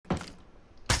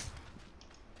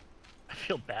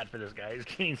feel bad for this guy. He's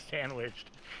getting sandwiched.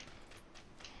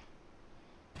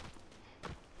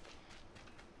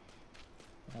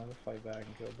 I'll fight back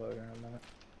and kill Bugger in a minute.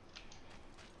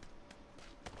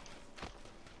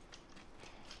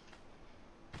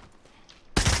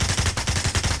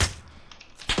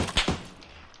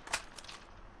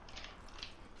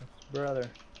 That's brother.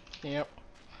 Yep.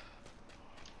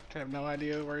 I have no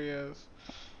idea where he is.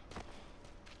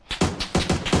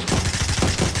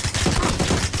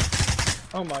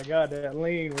 Oh my god, that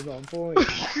lean was on point. Do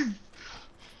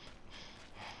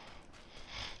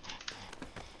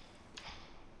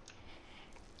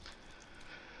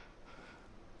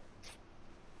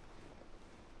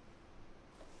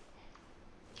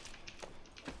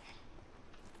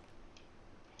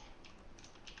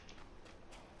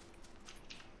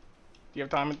you have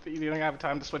time? Do you think I have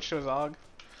time to switch to a Zog?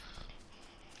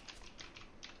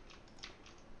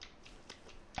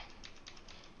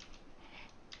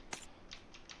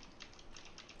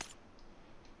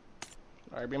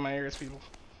 Alright, be in my ears, people.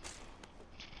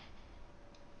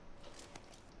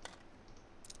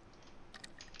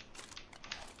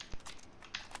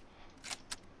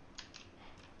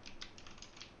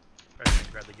 Trying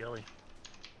to grab the ghillie.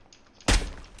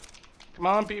 Come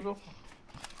on, people.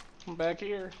 I'm back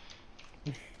here.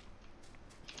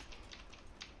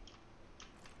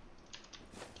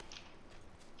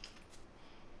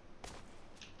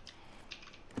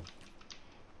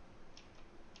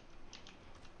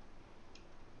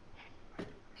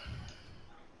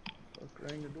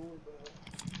 Ring the doorbell.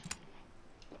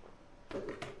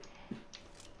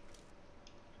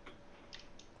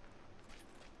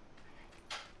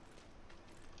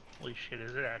 Holy shit,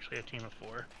 is it actually a team of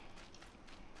 4?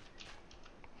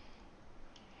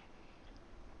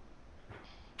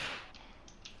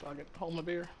 I'll get hold my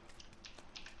beer.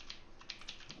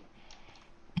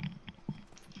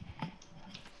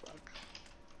 Fuck.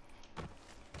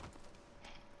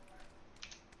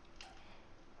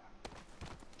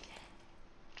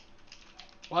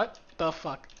 What the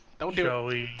fuck? Don't do it.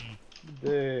 Joey,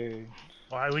 Dude.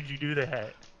 why would you do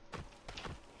that?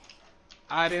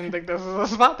 I didn't think this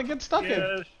was about to get stuck in.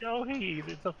 Yeah, Joey,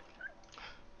 it's a...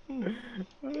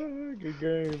 Good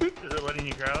game. Is it letting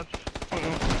you crouch?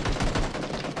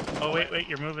 Oh, wait,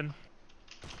 you're moving.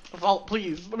 Vault,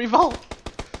 please. Let me vault.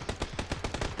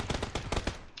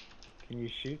 Can you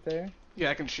shoot there?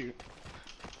 Yeah, I can shoot.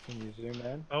 Can you zoom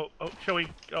in? Oh, Joey,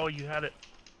 oh, you had it.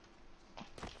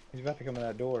 He's about to come in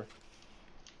that door.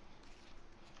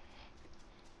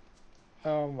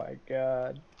 Oh my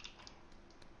god.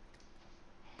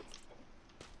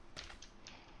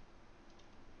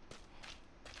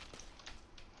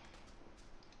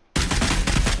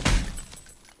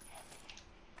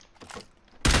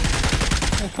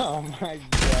 Oh my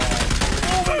god.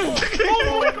 Oh my god!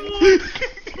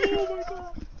 Oh my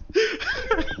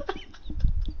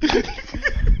god.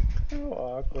 How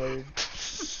awkward.